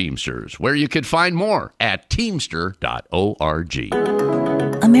Brotherhood of Teamsters, where you can find more at teamster.org.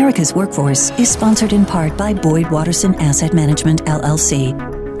 America's Workforce is sponsored in part by Boyd Watterson Asset Management, LLC.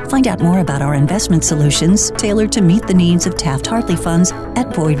 Find out more about our investment solutions tailored to meet the needs of Taft-Hartley funds at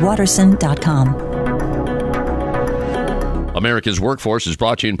boydwatterson.com. America's Workforce is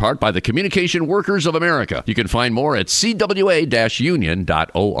brought to you in part by the Communication Workers of America. You can find more at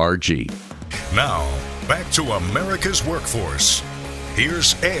cwa-union.org. Now, back to America's Workforce.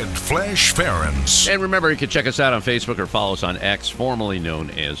 Here's Ed Flash Ferens. And remember, you can check us out on Facebook or follow us on X, formerly known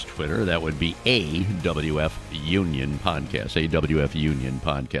as Twitter. That would be AWF Union Podcast. AWF Union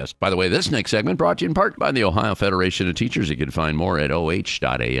Podcast. By the way, this next segment brought to you in part by the Ohio Federation of Teachers. You can find more at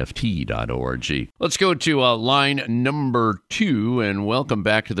oh.aft.org. Let's go to line number 2 and welcome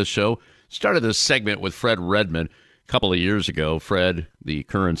back to the show. Started this segment with Fred Redmond. A couple of years ago, Fred, the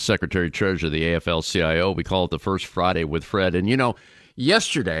current Secretary-Treasurer of the AFL-CIO, we call it the First Friday with Fred. And, you know,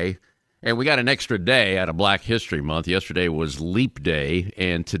 yesterday, and we got an extra day out of Black History Month. Yesterday was Leap Day,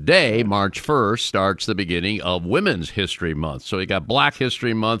 and today, March 1st, starts the beginning of Women's History Month. So you got Black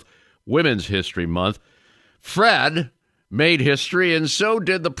History Month, Women's History Month. Fred made history, and so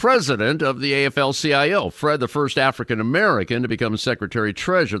did the president of the AFL-CIO. Fred, the first African-American to become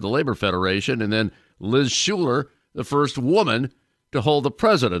Secretary-Treasurer of the Labor Federation, and then Liz Schuler, the first woman to hold the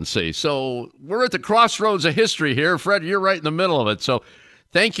presidency. So we're at the crossroads of history here. Fred, you're right in the middle of it. So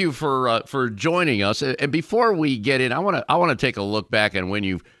thank you for joining us. And before we get in, I want to take a look back on when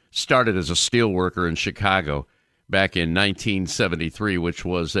you started as a steel worker in Chicago back in 1973, which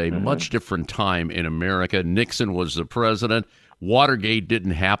was a much different time in America. Nixon was the president. Watergate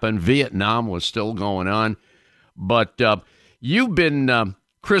didn't happen. Vietnam was still going on. But you've been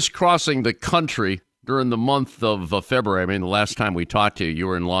crisscrossing the country during the month of February. I mean, the last time we talked to you, you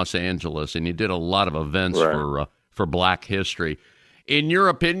were in Los Angeles, and you did a lot of events for Black history. In your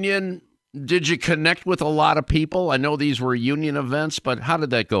opinion, did you connect with a lot of people? I know these were union events, but how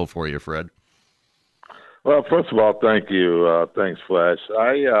did that go for you, Fred? Well, first of all, thank you. Thanks, Flash.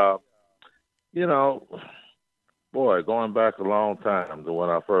 Going back a long time to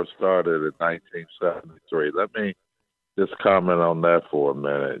when I first started in 1973. Let me just comment on that for a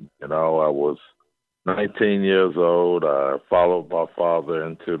minute. You know, I was 19 years old. I followed my father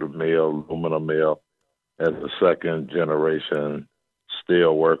into the mill, aluminum mill, as a second-generation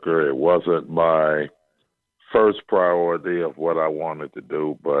steel worker. It wasn't my first priority of what I wanted to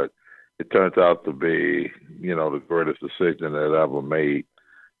do, but it turns out to be, the greatest decision that I ever made,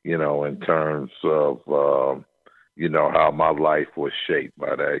 in terms of, how my life was shaped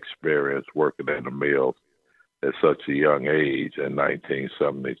by that experience working in the mills at such a young age in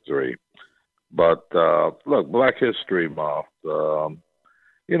 1973. But, look, Black History Month,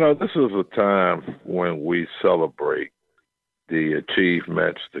 this is a time when we celebrate the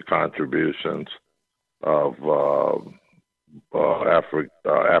achievements, the contributions of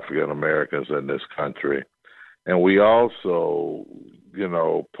African Americans in this country. And we also,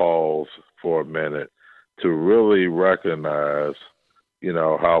 pause for a minute to really recognize,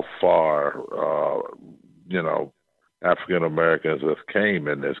 how far, African Americans have came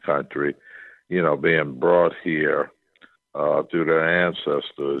in this country, being brought here through their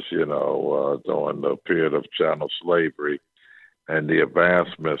ancestors, during the period of chattel slavery and the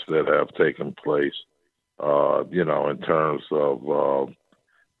advancements that have taken place, in terms of,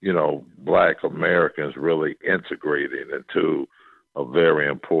 Black Americans really integrating into a very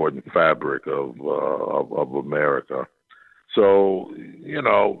important fabric of America. So,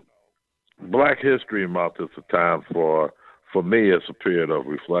 Black History Month is a time for me, it's a period of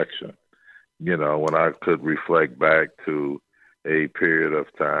reflection. When I could reflect back to a period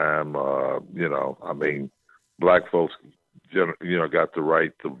of time, Black folks, got the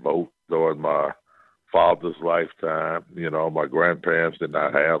right to vote during my father's lifetime. My grandparents did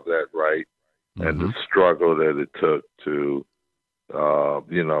not have that right, and the struggle that it took to,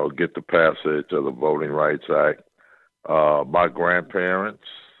 get the passage of the Voting Rights Act. My grandparents,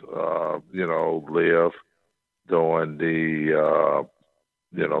 lived during the,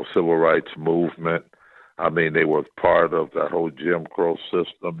 civil rights movement. They were part of that whole Jim Crow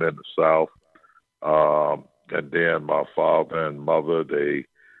system in the South. And then my father and mother, they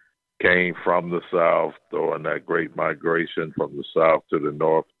came from the South during that great migration from the South to the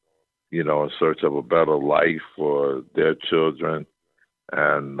North, in search of a better life for their children.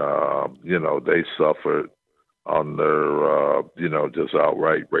 And, they suffered under, just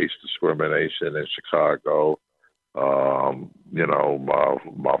outright race discrimination in Chicago. My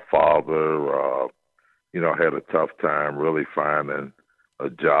father, had a tough time really finding a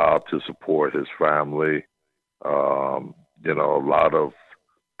job to support his family. A lot of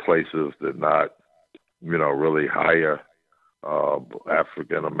places did not, really hire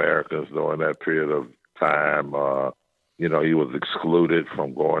African Americans during that period of time. He was excluded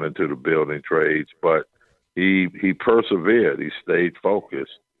from going into the building trades, but he persevered. He stayed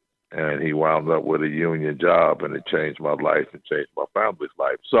focused, and he wound up with a union job, and it changed my life and changed my family's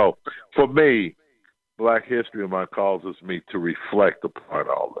life. So for me, Black History Month causes me to reflect upon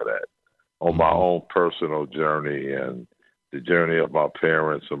all of that, on my own personal journey and the journey of my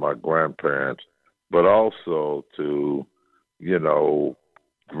parents and my grandparents, but also to,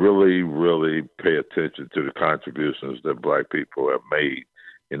 really, really pay attention to the contributions that Black people have made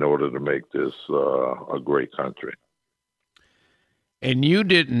in order to make this a great country. And you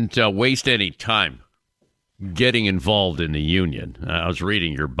didn't waste any time getting involved in the union. I was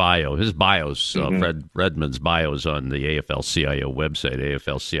reading your bio. His bio's, Redmond's bio's on the AFL-CIO website,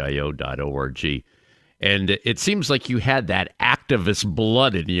 AFL-CIO.org. And it seems like you had that activist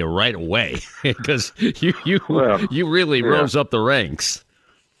blood in you right away because you really rose up the ranks.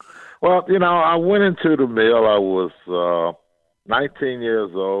 Well, I went into the mill. I was 19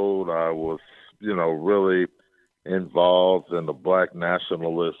 years old. I was, really involved in the Black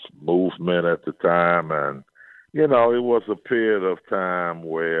nationalist movement at the time. And, it was a period of time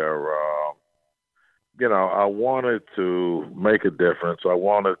where, I wanted to make a difference. I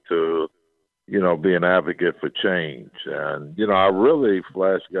wanted to, be an advocate for change. And, I really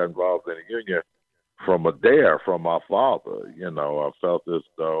got involved in the union from a dare from my father. I felt as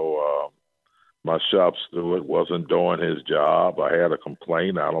though my shop steward wasn't doing his job. I had a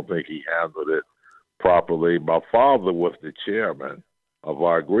complaint. I don't think he handled it properly. My father was the chairman of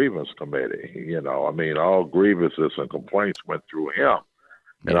our grievance committee. All grievances and complaints went through him.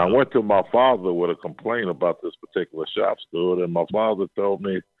 And I went to my father with a complaint about this particular shop steward, and my father told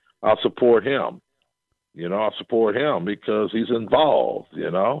me, I'll support him. I'll support him because he's involved,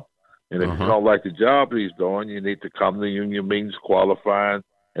 And if you don't like the job he's doing, you need to come to union meetings, qualify,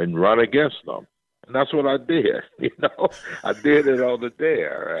 and run against them. And that's what I did. I did it on the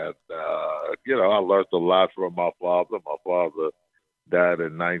dare. And, I learned a lot from my father. My father died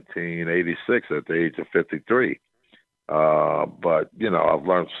in 1986 at the age of 53. But, I've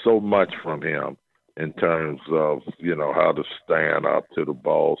learned so much from him in terms of, how to stand up to the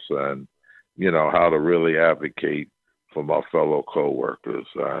boss and, how to really advocate for my fellow coworkers.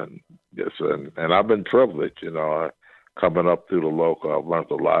 And yes, and I've been privileged, coming up through the local. I've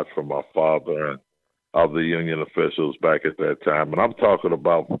learned a lot from my father and other union officials back at that time. And I'm talking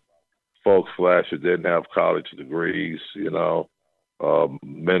about folks, Flash, who didn't have college degrees,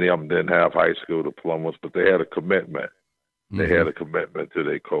 many of them didn't have high school diplomas, but they had a commitment. They had a commitment to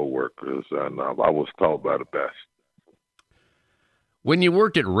their coworkers, and I was taught by the best. When you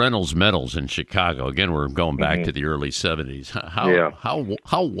worked at Reynolds Metals in Chicago, again, we're going back to the early 70s.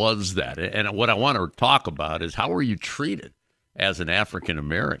 How was that? And what I want to talk about is how were you treated as an African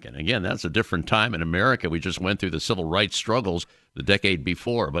American? Again, that's a different time in America. We just went through the civil rights struggles the decade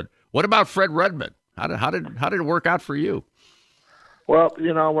before. But what about Fred Redmond? How did it work out for you? Well,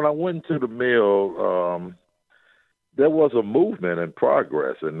 when I went to the mill, there was a movement in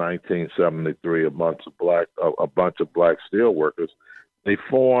progress in 1973. A bunch of black steelworkers. They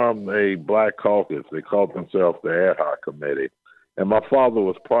formed a black caucus. They called themselves the Ad Hoc Committee, and my father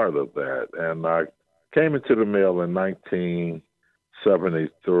was part of that. And I came into the mill in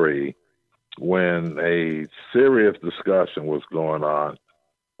 1973 when a serious discussion was going on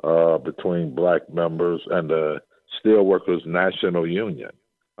between black members and the Steelworkers National Union.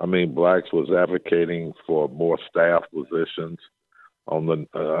 I mean, blacks was advocating for more staff positions on the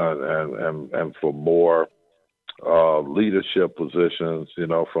and for more leadership positions,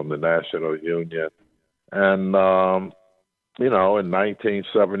 from the National Union. And in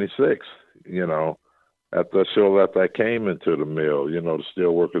 1976, after I came into the mill, the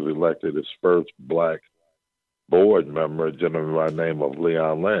Steelworkers elected its first black board member, a gentleman by the name of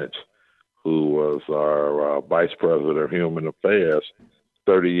Leon Lynch, who was our vice president of human affairs.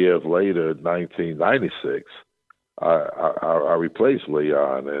 30 years later, in 1996, I replaced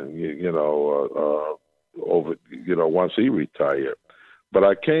Leon, and once he retired. But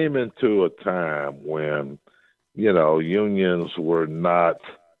I came into a time when, unions were not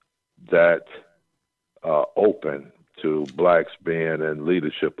that open to blacks being in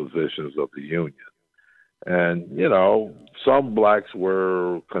leadership positions of the union. And, some blacks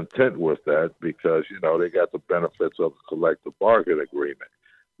were content with that because, they got the benefits of the collective bargaining agreement.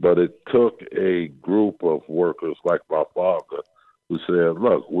 But it took a group of workers like my father who said,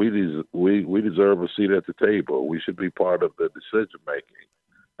 look, we deserve a seat at the table. We should be part of the decision-making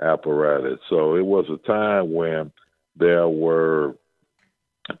apparatus. So it was a time when there were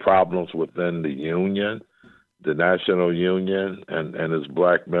problems within the union, the National Union, and its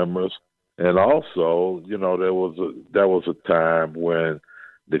black members. And also, there was a time when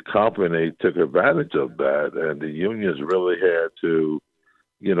the company took advantage of that, and the unions really had to,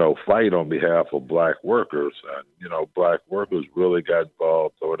 fight on behalf of black workers. And, black workers really got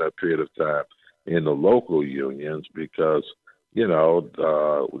involved over that period of time in the local unions because,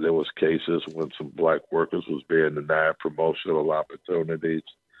 there was cases when some black workers was being denied promotional opportunities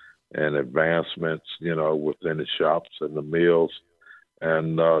and advancements, within the shops and the mills.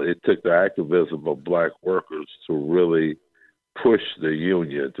 And it took the activism of black workers to really push the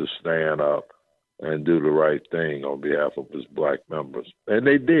union to stand up and do the right thing on behalf of its black members. And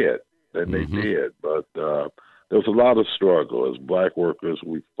they did. And they did. But there was a lot of struggle. As black workers,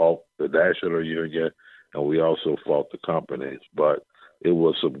 we fought the National Union, and we also fought the companies. But it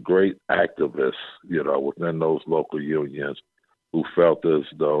was some great activists, within those local unions who felt as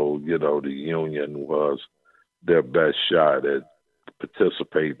though, the union was their best shot at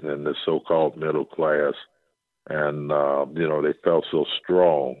participating in the so-called middle class. And, they felt so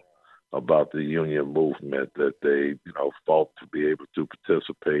strong about the union movement that they, fought to be able to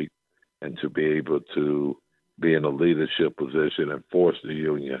participate and to be able to be in a leadership position and force the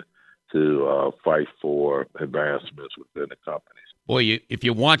union to fight for advancements within the companies. Boy, if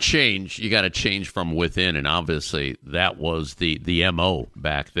you want change, you got to change from within, and obviously that was the MO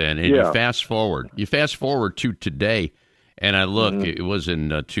back then. And you fast forward to today, and I look, it was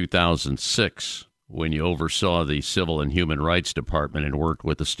in 2006 when you oversaw the Civil and Human Rights Department and worked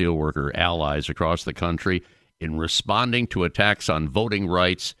with the steelworker allies across the country in responding to attacks on voting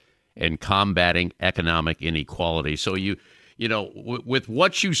rights and combating economic inequality. So with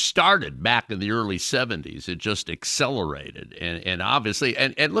what you started back in the early 70s, it just accelerated. And obviously,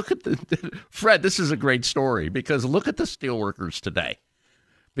 and look at Fred, this is a great story because look at the steelworkers today.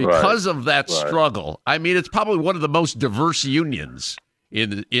 Because of that struggle, I mean, it's probably one of the most diverse unions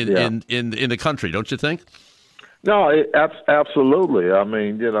in the country, don't you think? No, absolutely. I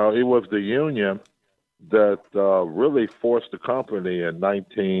mean, it was the union that really forced the company in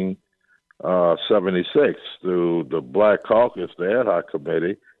 1976 through the Black Caucus, the Ad Hoc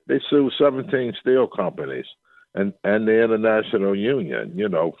Committee. They sued 17 steel companies and the International Union,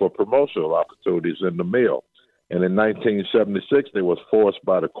 for promotional opportunities in the mill. And in 1976, they was forced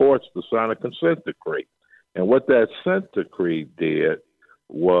by the courts to sign a consent decree. And what that consent decree did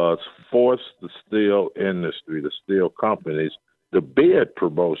was force the steel industry, the steel companies, to bid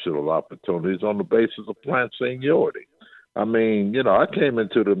promotional opportunities on the basis of plant seniority. I mean, I came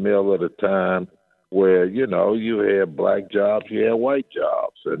into the mill at a time where, you had black jobs, you had white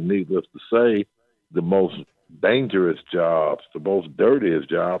jobs. And needless to say, the most dangerous jobs, the most dirtiest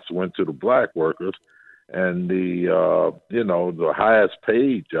jobs went to the black workers. And the highest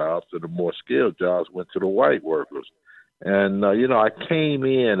paid jobs and the more skilled jobs went to the white workers. And, I came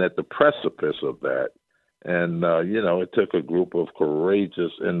in at the precipice of that. And, it took a group of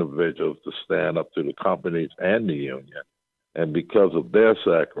courageous individuals to stand up to the companies and the union. And because of their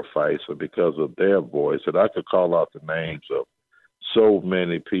sacrifice and because of their voice, and I could call out the names of so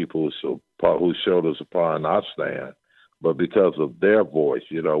many people who showed us upon our stand, but because of their voice,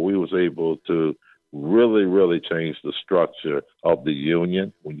 we was able to really, really change the structure of the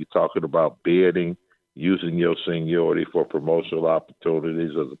union. When you're talking about bidding, using your seniority for promotional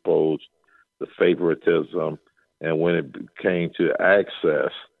opportunities as opposed to favoritism, and when it came to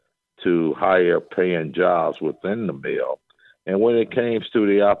access to higher paying jobs within the mill, and when it came to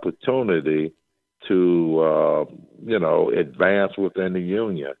the opportunity to, advance within the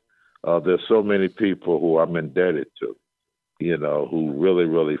union, there's so many people who I'm indebted to, who really,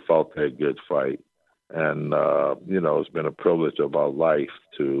 really fought that good fight. And, it's been a privilege of our life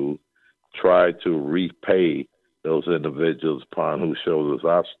to try to repay those individuals upon whose shoulders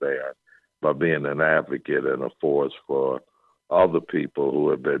I stand by being an advocate and a force for other people who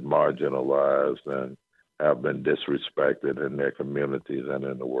have been marginalized and have been disrespected in their communities and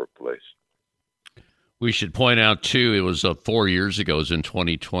in the workplace. We should point out, too, it was 4 years ago, it was in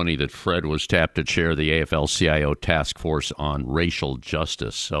 2020, that Fred was tapped to chair the AFL-CIO task force on racial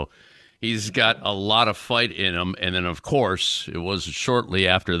justice. So he's got a lot of fight in him. And then, of course, it was shortly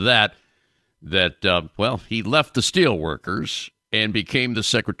after that, he left the steelworkers and became the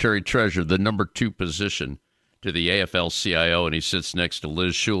secretary-treasurer, the number 2 position to the AFL-CIO, and he sits next to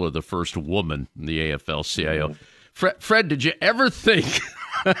Liz Schuler, the first woman in the AFL-CIO. Mm-hmm. Fred, did you ever think,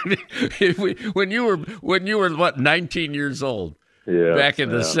 when you were 19 years old, back in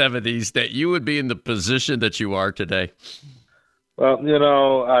the 70s, that you would be in the position that you are today? Well,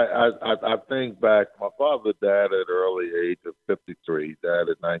 I think back. My father died at an early age of 53. He died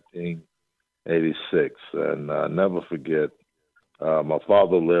in 1986, and I never forget. My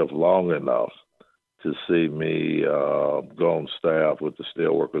father lived long enough to see me go on staff with the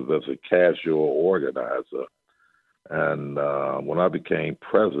steelworkers as a casual organizer. And when I became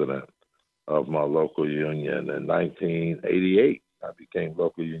president of my local union in 1988, I became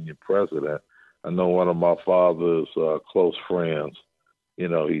local union president. I know one of my father's close friends,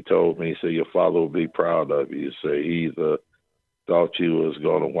 he told me, he said, your father will be proud of you. He said he either thought you was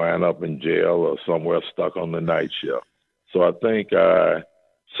going to wind up in jail or somewhere stuck on the night shift. So I think I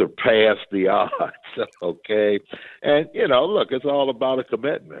surpassed the odds, okay? And, look, it's all about a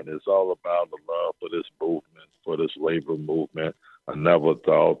commitment. It's all about the love for this movement, for this labor movement. I never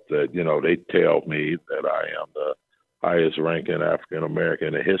thought that, they tell me that I am the highest ranking African-American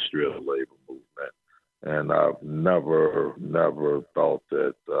in the history of the labor movement. And I've never thought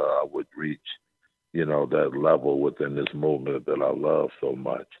that I would reach, that level within this movement that I love so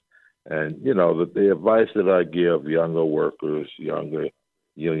much. And, the advice that I give younger workers, younger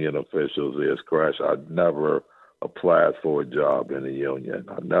union officials is, Crash, I never applied for a job in the union.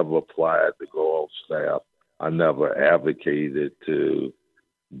 I never applied to go on staff. I never advocated to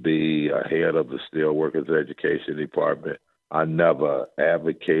be a head of the Steelworkers Education Department. I never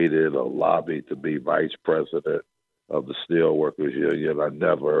advocated or lobbied to be vice president of the Steelworkers Union. I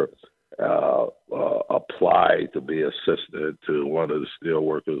never applied to be assistant to one of the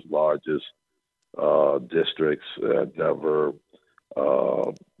Steelworkers' largest districts. I never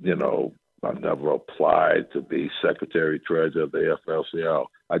applied to be secretary-treasurer of the AFL-CIO.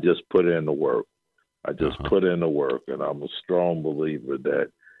 I just put in the work. Put in the work, and I'm a strong believer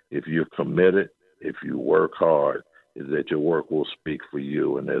that if you're committed, if you work hard, is that your work will speak for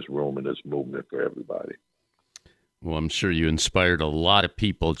you, and there's room in this movement for everybody. Well, I'm sure you inspired a lot of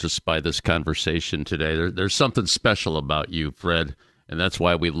people just by this conversation today. There's something special about you, Fred, and that's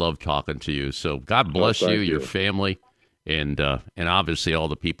why we love talking to you. So God bless you, your family, and obviously all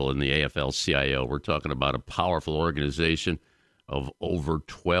the people in the AFL-CIO. We're talking about a powerful organization of over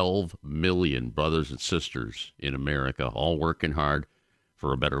 12 million brothers and sisters in America, all working hard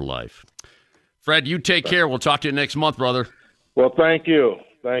for a better life. Fred, you take care. We'll talk to you next month, brother. Well, thank you.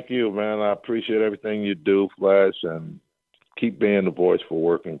 Thank you, man. I appreciate everything you do, Flash, and keep being the voice for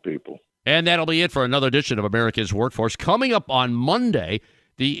working people. And that'll be it for another edition of America's Workforce. Coming up on Monday,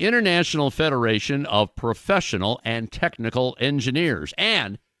 the International Federation of Professional and Technical Engineers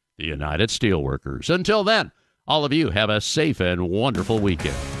and the United Steelworkers. Until then, all of you have a safe and wonderful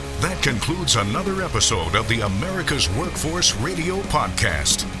weekend. That concludes another episode of the America's Workforce Radio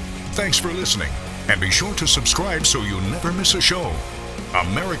Podcast. Thanks for listening, and be sure to subscribe so you never miss a show.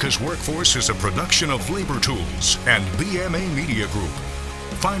 America's Workforce is a production of Labor Tools and BMA Media Group.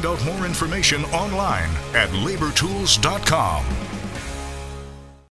 Find out more information online at labortools.com.